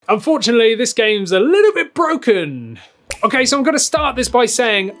Unfortunately, this game's a little bit broken. Okay, so I'm going to start this by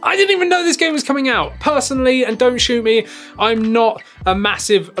saying I didn't even know this game was coming out. Personally, and don't shoot me, I'm not a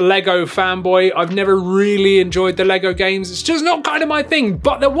massive Lego fanboy. I've never really enjoyed the Lego games. It's just not kind of my thing.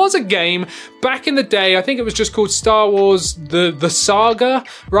 But there was a game back in the day, I think it was just called Star Wars The Saga,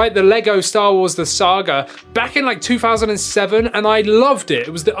 right? The Lego Star Wars The Saga, back in like 2007, and I loved it.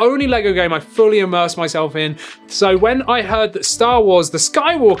 It was the only Lego game I fully immersed myself in. So when I heard that Star Wars The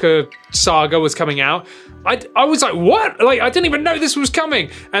Skywalker Saga was coming out, I was like, what? Like, I didn't even know this was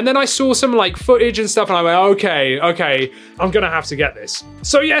coming. And then I saw some like footage and stuff and I went, okay, I'm gonna have to get this.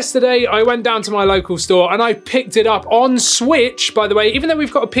 So yesterday I went down to my local store and I picked it up on Switch, by the way. Even though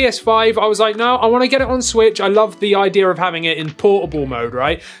we've got a PS5, I was like, no, I wanna get it on Switch. I love the idea of having it in portable mode,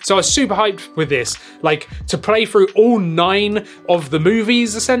 right? So I was super hyped with this, like to play through all 9 of the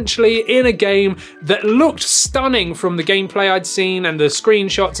movies essentially in a game that looked stunning from the gameplay I'd seen and the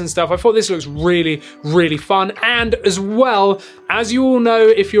screenshots and stuff. I thought this looks really, really fun. And as well, as you all know,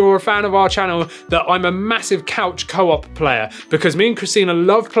 if you're a fan of our channel, that I'm a massive couch co-op player because me and Christina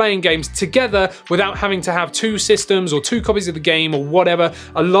love playing games together without having to have 2 systems or 2 copies of the game or whatever.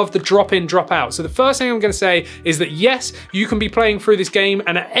 I love the drop in, drop out. So the first thing I'm going to say is that yes, you can be playing through this game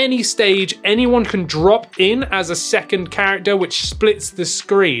and at any stage, anyone can drop in as a second character, which splits the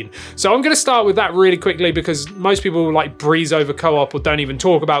screen. So I'm going to start with that really quickly because most people like breeze over co-op or don't even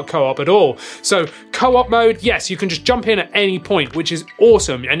talk about co-op at all. So co-op mode, yes, you can just jump in at any point, which is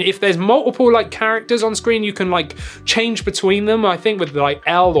awesome. And if there's multiple like characters on screen, you can like change between them, I think with like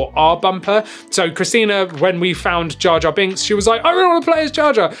L or R bumper. So Christina, when we found Jar Jar Binks, she was like, I really want to play as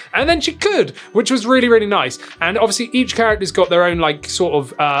Jar Jar. And then she could, which was really, really nice. And obviously each character's got their own like sort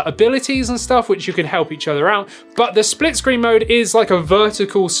of abilities and stuff, which you can help each other out. But the split screen mode is like a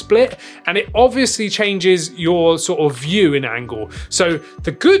vertical split and it obviously changes your sort of view in angle. So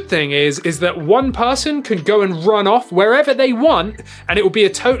the good thing is that one person can go and run off wherever they want and it will be a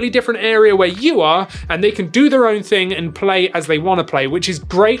totally different area where you are and they can do their own thing and play as they want to play, which is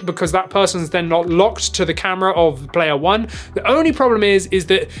great because that person's then not locked to the camera of player 1. The only problem is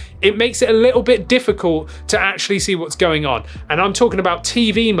that it makes it a little bit difficult to actually see what's going on. And I'm talking about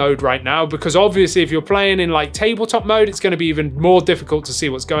TV mode right now because obviously if you're playing in like tabletop mode, it's going to be even more difficult to see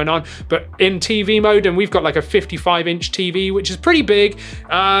what's going on. But in TV mode, and we've got like a 55-inch TV, which is pretty big,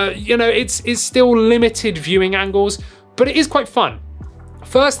 you know, it's still limited viewing angles, but it is quite fun.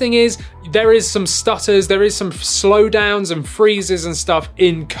 First thing is, there is some stutters, there is some slowdowns and freezes and stuff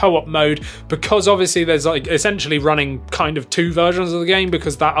in co-op mode because obviously there's like essentially running kind of 2 versions of the game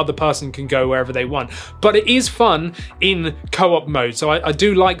because that other person can go wherever they want. But it is fun in co-op mode, so I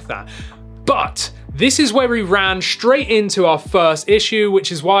do like that. But this is where we ran straight into our first issue,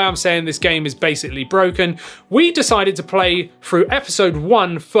 which is why I'm saying this game is basically broken. We decided to play through episode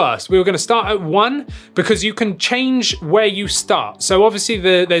 1 first. We were going to start at 1 because you can change where you start. So obviously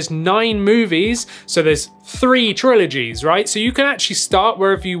there's 9 movies, so there's 3 trilogies, right? So you can actually start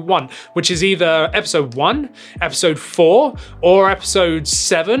wherever you want, which is either episode 1, episode 4, or episode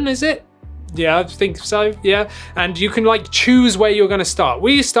 7, is it? Yeah, I think so, yeah. And you can like choose where you're going to start.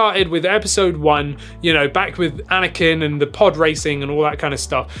 We started with episode 1, you know, back with Anakin and the pod racing and all that kind of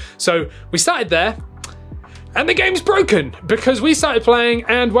stuff. So we started there and the game's broken because we started playing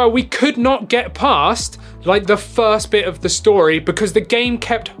and, well, we could not get past like the first bit of the story because the game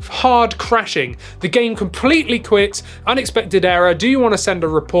kept hard crashing. The game completely quit, unexpected error, do you want to send a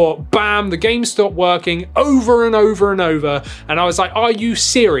report? Bam, the game stopped working over and over and over. And I was like, are you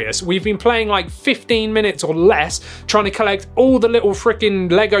serious? We've been playing like 15 minutes or less trying to collect all the little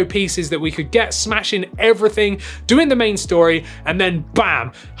freaking Lego pieces that we could get, smashing everything, doing the main story, and then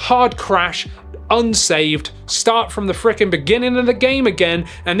bam, hard crash, unsaved, start from the frickin' beginning of the game again.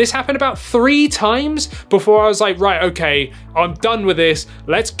 And this happened about 3 times before I was like, right, okay, I'm done with this.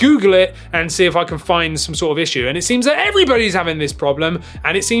 Let's Google it and see if I can find some sort of issue. And it seems that everybody's having this problem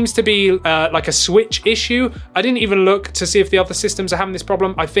and it seems to be like a Switch issue. I didn't even look to see if the other systems are having this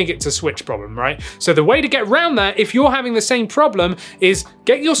problem. I think it's a Switch problem, right? So the way to get around that, if you're having the same problem, is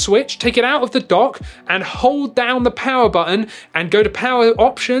get your Switch, take it out of the dock and hold down the power button and go to power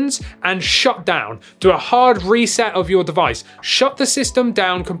options and shut down. Do a hard reset of your device. Shut the system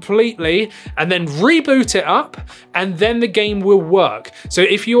down completely and then reboot it up and then the game will work. So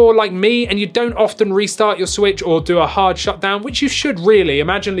if you're like me and you don't often restart your Switch or do a hard shutdown, which you should really,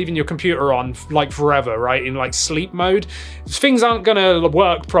 imagine leaving your computer on like forever, right? In like sleep mode, things aren't gonna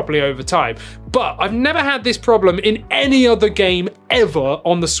work properly over time. But I've never had this problem in any other game ever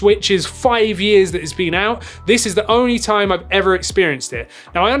on the Switch's 5 years that it's been out. This is the only time I've ever experienced it.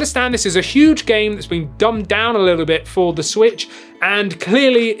 Now, I understand this is a huge game that's been dumbed down a little bit for the Switch, and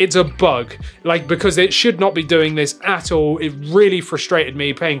clearly it's a bug, like, because it should not be doing this at all. It really frustrated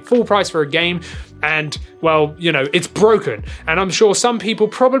me paying full price for a game, and, well, you know, it's broken. And I'm sure some people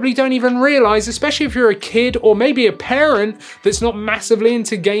probably don't even realize, especially if you're a kid or maybe a parent that's not massively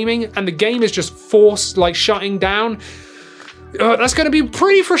into gaming and the game is just forced, like, shutting down. That's going to be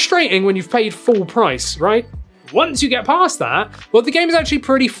pretty frustrating when you've paid full price, right? Once you get past that, well, the game is actually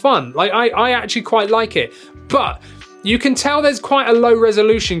pretty fun. Like, I actually quite like it. But you can tell there's quite a low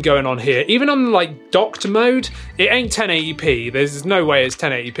resolution going on here. Even on like docked mode, it ain't 1080p. There's no way it's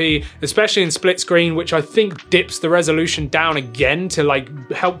 1080p, especially in split screen, which I think dips the resolution down again to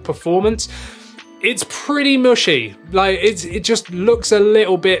like help performance. It's pretty mushy. Like it just looks a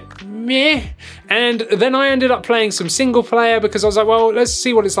little bit meh. And then I ended up playing some single player because I was like, well, let's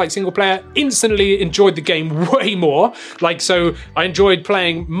see what it's like single player. Instantly enjoyed the game way more. Like, so I enjoyed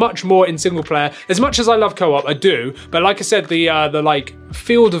playing much more in single player. As much as I love co-op, I do. But like I said, the like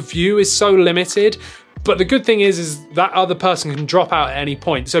field of view is so limited. But the good thing is that other person can drop out at any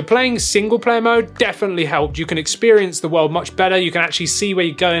point. So playing single player mode definitely helped. You can experience the world much better. You can actually see where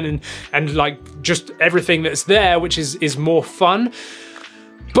you're going and like just everything that's there, which is more fun.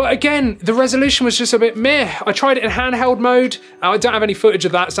 But again, the resolution was just a bit meh. I tried it in handheld mode. I don't have any footage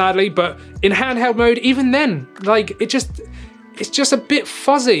of that, sadly, but in handheld mode, even then, like it's just a bit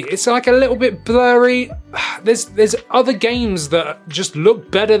fuzzy. It's like a little bit blurry. There's other games that just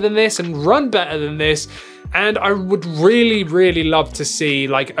look better than this and run better than this. And I would really, really love to see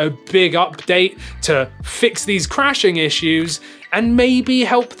like a big update to fix these crashing issues and maybe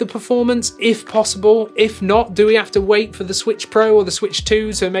help the performance if possible. If not, do we have to wait for the Switch Pro or the Switch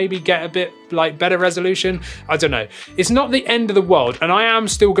 2 to maybe get a bit like better resolution? I don't know. It's not the end of the world, and I am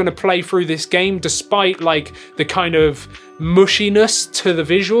still going to play through this game despite like the kind of mushiness to the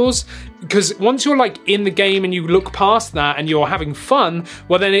visuals, because once you're like in the game and you look past that and you're having fun,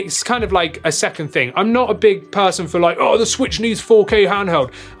 well then it's kind of like a second thing. I'm not a big person for like, oh, the Switch needs 4K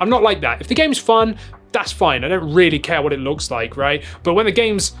handheld. I'm not like that. If the game's fun, that's fine. I don't really care what it looks like, right? But when the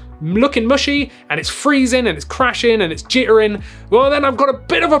game's looking mushy and it's freezing and it's crashing and it's jittering, well then I've got a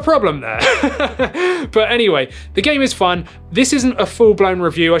bit of a problem there. But anyway, the game is fun. This isn't a full-blown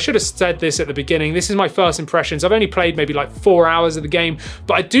review. I should have said this at the beginning. This is my first impressions. I've only played maybe like 4 hours of the game,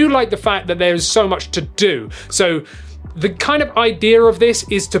 but I do like the fact that there is so much to do. So the kind of idea of this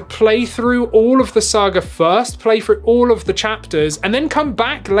is to play through all of the saga first, play through all of the chapters, and then come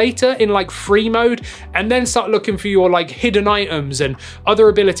back later in like free mode and then start looking for your like hidden items and other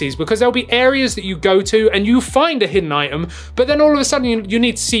abilities, because there'll be areas that you go to and you find a hidden item, but then all of a sudden you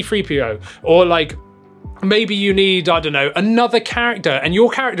need C-3PO, or like maybe you need, I don't know, another character, and your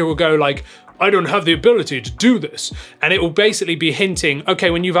character will go like, I don't have the ability to do this. And it will basically be hinting, okay,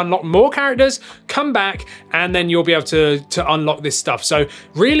 when you've unlocked more characters, come back and then you'll be able to unlock this stuff. So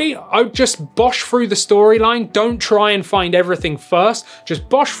really, I would just bosh through the storyline. Don't try and find everything first. Just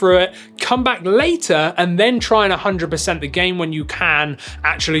bosh through it, come back later, and then try and 100% the game when you can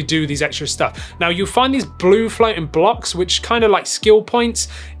actually do these extra stuff. Now, you find these blue floating blocks, which kind of like skill points.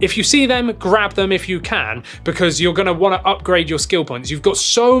 If you see them, grab them if you can, because you're going to want to upgrade your skill points. You've got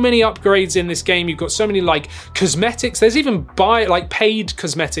so many upgrades in this game. You've got so many like cosmetics. There's even paid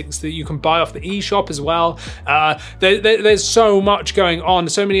cosmetics that you can buy off the eShop as well. There's so much going on,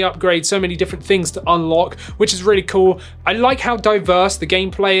 so many upgrades, so many different things to unlock, which is really cool. I like how diverse the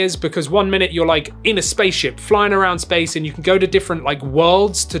gameplay is, because one minute you're like in a spaceship flying around space and you can go to different like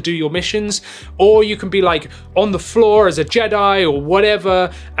worlds to do your missions, or you can be like on the floor as a Jedi or whatever,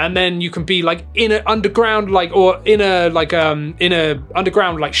 and then you can be like in an underground like, or in a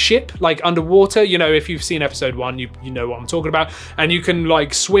underground like ship, like underwater. You know, if you've seen episode 1, you know what I'm talking about, and you can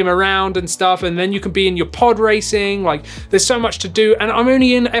like swim around and stuff, and then you can be in your pod racing. Like, there's so much to do, and I'm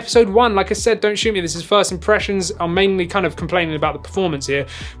only in episode 1. Like I said, don't shoot me, this is first impressions. I'm mainly kind of complaining about the performance here,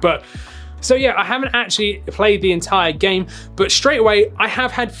 but so yeah, I haven't actually played the entire game, but straight away, I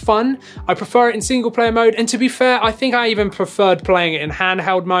have had fun. I prefer it in single player mode, and to be fair, I think I even preferred playing it in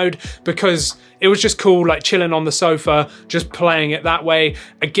handheld mode, because it was just cool, like chilling on the sofa, just playing it that way.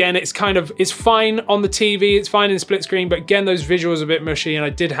 Again, it's fine on the TV, it's fine in split screen, but again, those visuals are a bit mushy, and I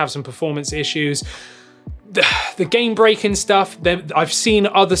did have some performance issues. the game breaking stuff, I've seen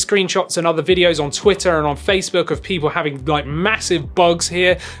other screenshots and other videos on Twitter and on Facebook of people having like massive bugs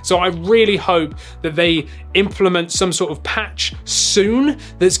here. So I really hope that they implement some sort of patch soon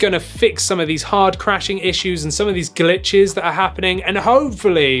that's going to fix some of these hard crashing issues and some of these glitches that are happening, and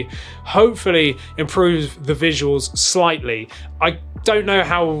hopefully improve the visuals slightly. I don't know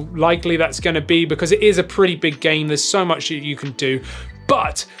how likely that's going to be because it is a pretty big game. There's so much that you can do.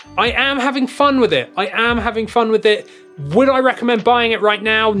 But I am having fun with it. Would I recommend buying it right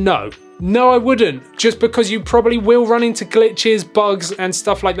now? No. No, I wouldn't. Just because you probably will run into glitches, bugs, and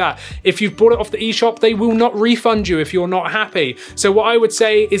stuff like that. If you've bought it off the eShop, they will not refund you if you're not happy. So what I would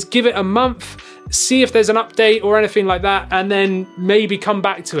say is give it a month, see if there's an update or anything like that, and then maybe come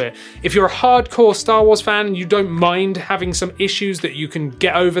back to it. If you're a hardcore Star Wars fan and you don't mind having some issues that you can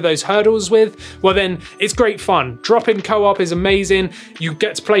get over those hurdles with, well then it's great fun. Drop-in co-op is amazing. You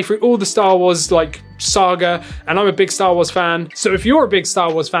get to play through all the Star Wars like saga, and I'm a big Star Wars fan. So if you're a big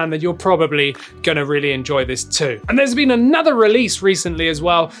Star Wars fan, then you're probably gonna really enjoy this too. And there's been another release recently as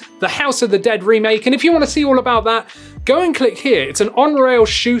well, the House of the Dead remake. And if you want to see all about that, go and click here. It's an on-rail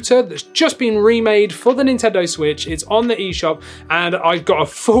shooter that's just been remade for the Nintendo Switch. It's on the eShop, and I've got a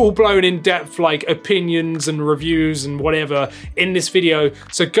full-blown in-depth like opinions and reviews and whatever in this video.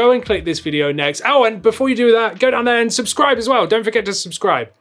 So go and click this video next. Oh, and before you do that, go down there and subscribe as well. Don't forget to subscribe.